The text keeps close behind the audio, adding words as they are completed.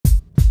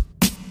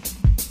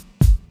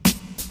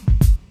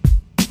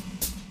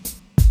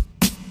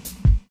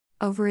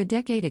Over a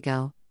decade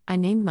ago, I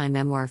named my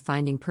memoir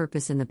Finding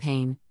Purpose in the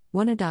Pain,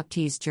 One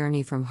Adoptee's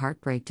Journey from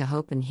Heartbreak to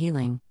Hope and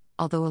Healing.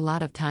 Although a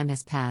lot of time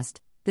has passed,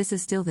 this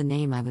is still the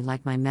name I would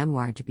like my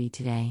memoir to be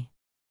today.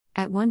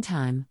 At one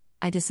time,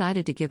 I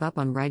decided to give up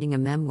on writing a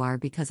memoir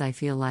because I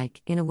feel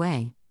like, in a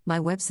way, my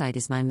website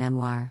is my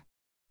memoir.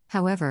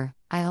 However,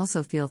 I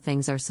also feel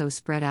things are so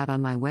spread out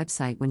on my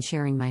website when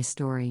sharing my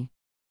story.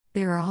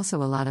 There are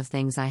also a lot of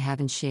things I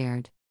haven't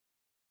shared.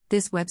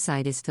 This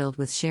website is filled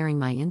with sharing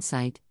my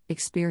insight,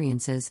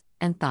 experiences,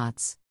 and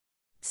thoughts.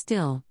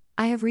 Still,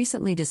 I have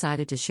recently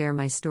decided to share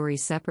my story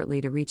separately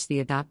to reach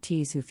the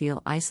adoptees who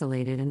feel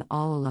isolated and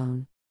all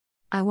alone.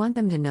 I want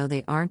them to know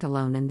they aren't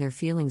alone and their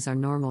feelings are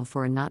normal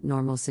for a not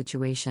normal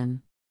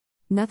situation.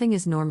 Nothing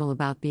is normal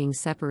about being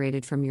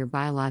separated from your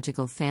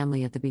biological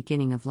family at the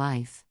beginning of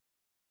life.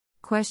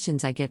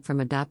 Questions I get from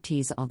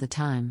adoptees all the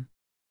time.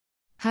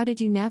 How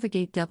did you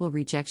navigate double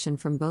rejection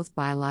from both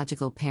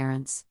biological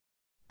parents?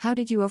 How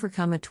did you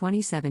overcome a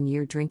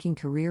 27-year drinking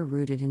career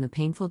rooted in the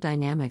painful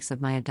dynamics of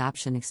my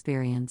adoption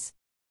experience?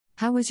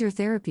 How was your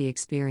therapy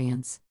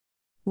experience?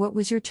 What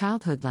was your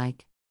childhood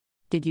like?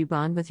 Did you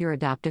bond with your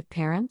adoptive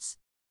parents?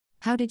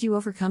 How did you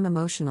overcome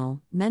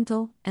emotional,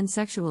 mental, and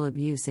sexual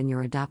abuse in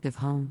your adoptive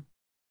home?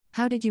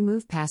 How did you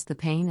move past the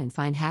pain and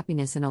find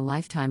happiness in a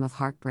lifetime of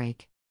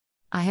heartbreak?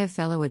 I have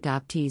fellow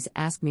adoptees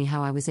ask me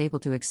how I was able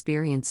to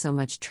experience so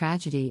much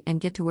tragedy and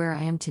get to where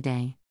I am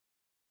today.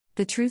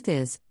 The truth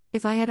is,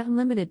 if I had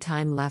unlimited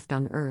time left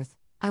on Earth,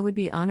 I would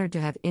be honored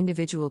to have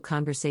individual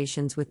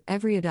conversations with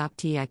every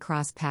adoptee I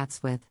cross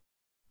paths with.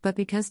 But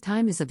because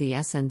time is of the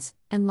essence,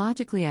 and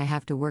logically I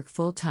have to work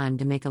full-time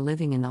to make a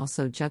living and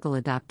also juggle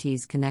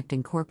Adoptees Connect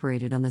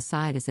Incorporated on the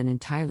side as an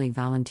entirely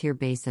volunteer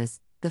basis,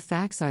 the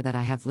facts are that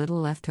I have little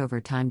leftover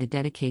time to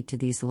dedicate to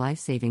these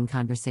life-saving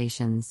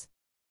conversations.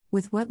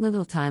 With what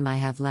little time I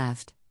have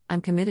left, I'm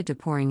committed to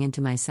pouring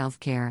into my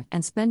self-care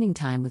and spending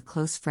time with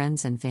close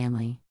friends and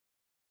family.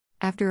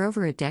 After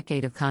over a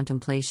decade of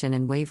contemplation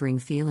and wavering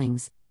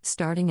feelings,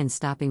 starting and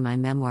stopping my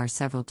memoir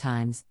several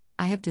times,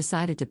 I have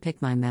decided to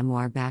pick my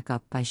memoir back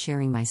up by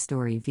sharing my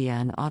story via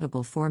an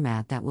Audible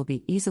format that will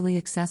be easily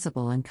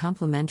accessible and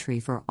complimentary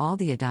for all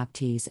the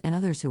adoptees and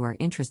others who are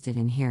interested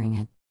in hearing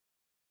it.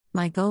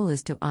 My goal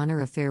is to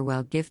honor a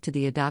farewell gift to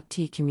the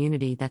adoptee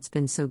community that's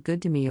been so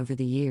good to me over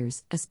the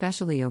years,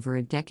 especially over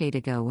a decade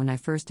ago when I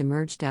first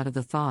emerged out of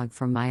the fog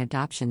from my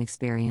adoption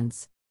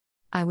experience.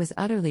 I was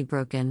utterly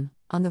broken,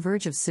 on the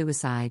verge of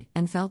suicide,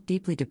 and felt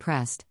deeply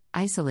depressed,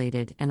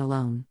 isolated, and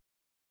alone.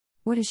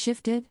 What has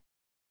shifted?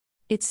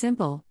 It's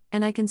simple,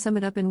 and I can sum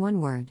it up in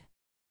one word: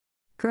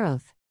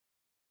 growth.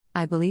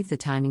 I believe the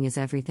timing is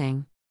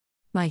everything.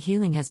 My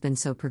healing has been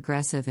so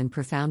progressive and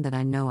profound that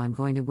I know I'm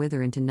going to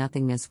wither into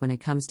nothingness when it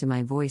comes to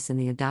my voice in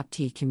the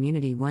adoptee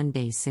community one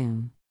day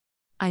soon.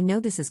 I know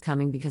this is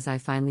coming because I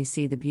finally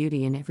see the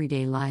beauty in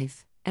everyday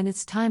life, and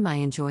it's time I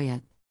enjoy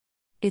it.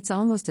 It's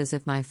almost as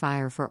if my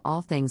fire for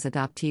all things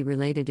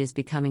adoptee-related is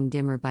becoming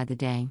dimmer by the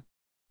day.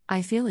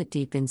 I feel it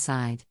deep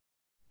inside.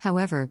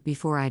 However,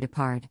 before I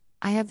depart,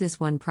 I have this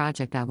one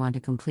project I want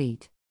to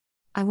complete.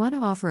 I want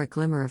to offer a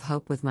glimmer of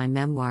hope with my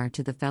memoir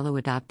to the fellow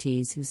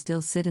adoptees who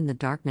still sit in the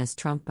darkness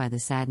trumped by the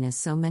sadness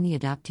so many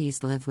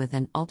adoptees live with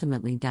and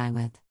ultimately die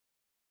with.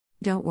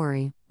 Don't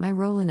worry, my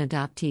role in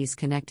Adoptees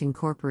Connect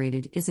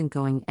Incorporated isn't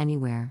going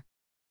anywhere.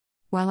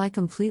 While I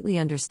completely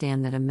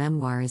understand that a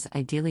memoir is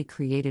ideally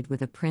created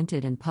with a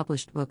printed and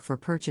published book for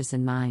purchase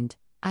in mind,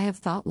 I have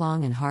thought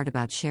long and hard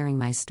about sharing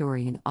my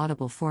story in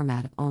Audible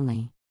format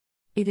only.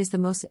 It is the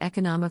most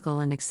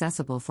economical and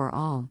accessible for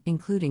all,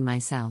 including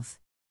myself.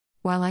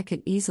 While I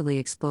could easily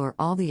explore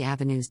all the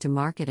avenues to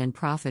market and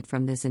profit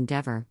from this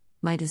endeavor,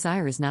 my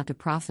desire is not to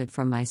profit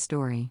from my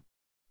story.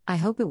 I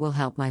hope it will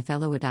help my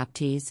fellow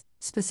adoptees,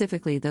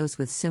 specifically those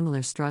with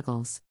similar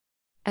struggles.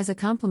 As a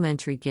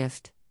complimentary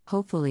gift,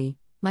 hopefully,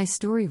 my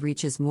story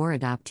reaches more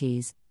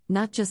adoptees,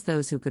 not just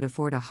those who could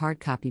afford a hard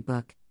copy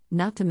book,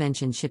 not to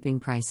mention shipping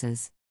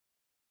prices.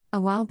 A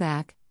while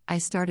back, I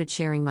started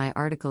sharing my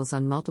articles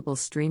on multiple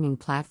streaming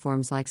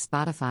platforms like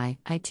Spotify,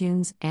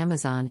 iTunes,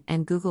 Amazon,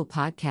 and Google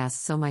Podcasts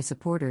so my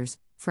supporters,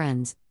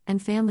 friends,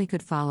 and family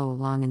could follow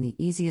along in the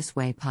easiest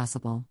way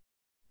possible.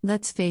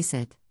 Let's face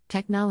it,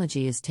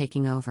 technology is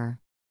taking over.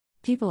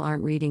 People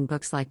aren't reading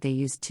books like they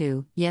used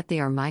to, yet they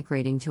are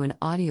migrating to an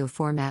audio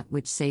format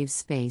which saves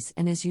space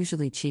and is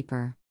usually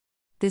cheaper.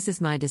 This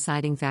is my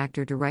deciding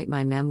factor to write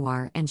my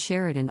memoir and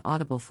share it in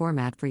Audible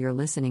format for your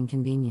listening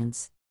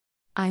convenience.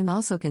 I am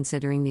also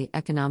considering the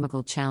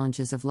economical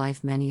challenges of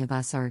life many of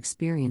us are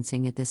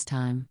experiencing at this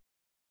time.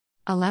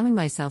 Allowing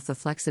myself the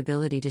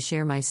flexibility to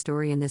share my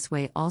story in this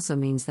way also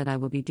means that I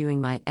will be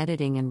doing my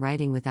editing and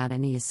writing without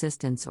any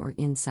assistance or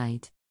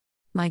insight.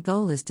 My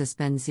goal is to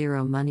spend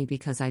zero money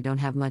because I don't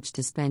have much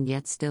to spend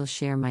yet still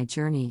share my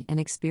journey and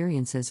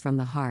experiences from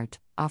the heart,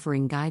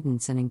 offering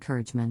guidance and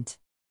encouragement.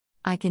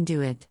 I can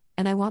do it,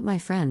 and I want my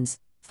friends,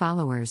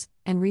 followers,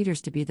 and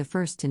readers to be the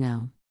first to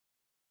know.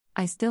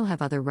 I still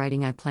have other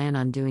writing I plan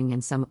on doing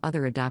and some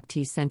other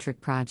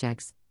adoptee-centric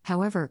projects.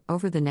 However,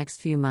 over the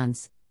next few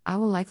months, I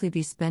will likely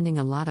be spending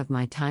a lot of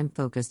my time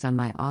focused on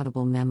my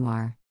Audible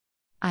memoir.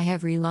 I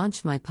have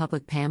relaunched my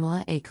public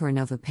Pamela A.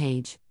 Karanova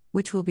page,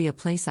 which will be a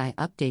place I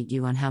update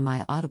you on how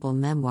my Audible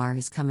memoir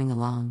is coming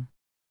along.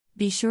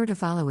 Be sure to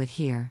follow it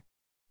here.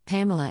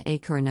 Pamela A.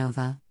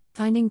 Karanova,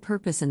 Finding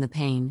Purpose in the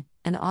Pain,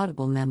 an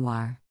Audible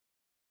memoir.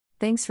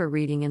 Thanks for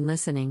reading and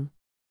listening.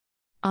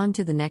 On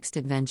to the next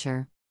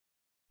adventure.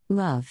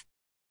 Love.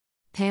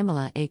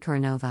 Pamela A.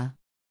 Karanova.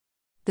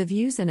 The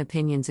views and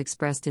opinions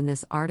expressed in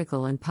this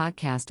article and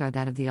podcast are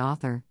that of the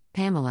author,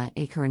 Pamela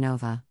A.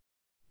 Karanova.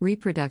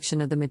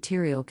 Reproduction of the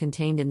material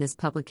contained in this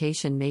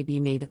publication may be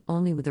made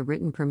only with the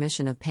written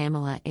permission of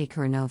Pamela A.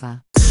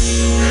 Karanova.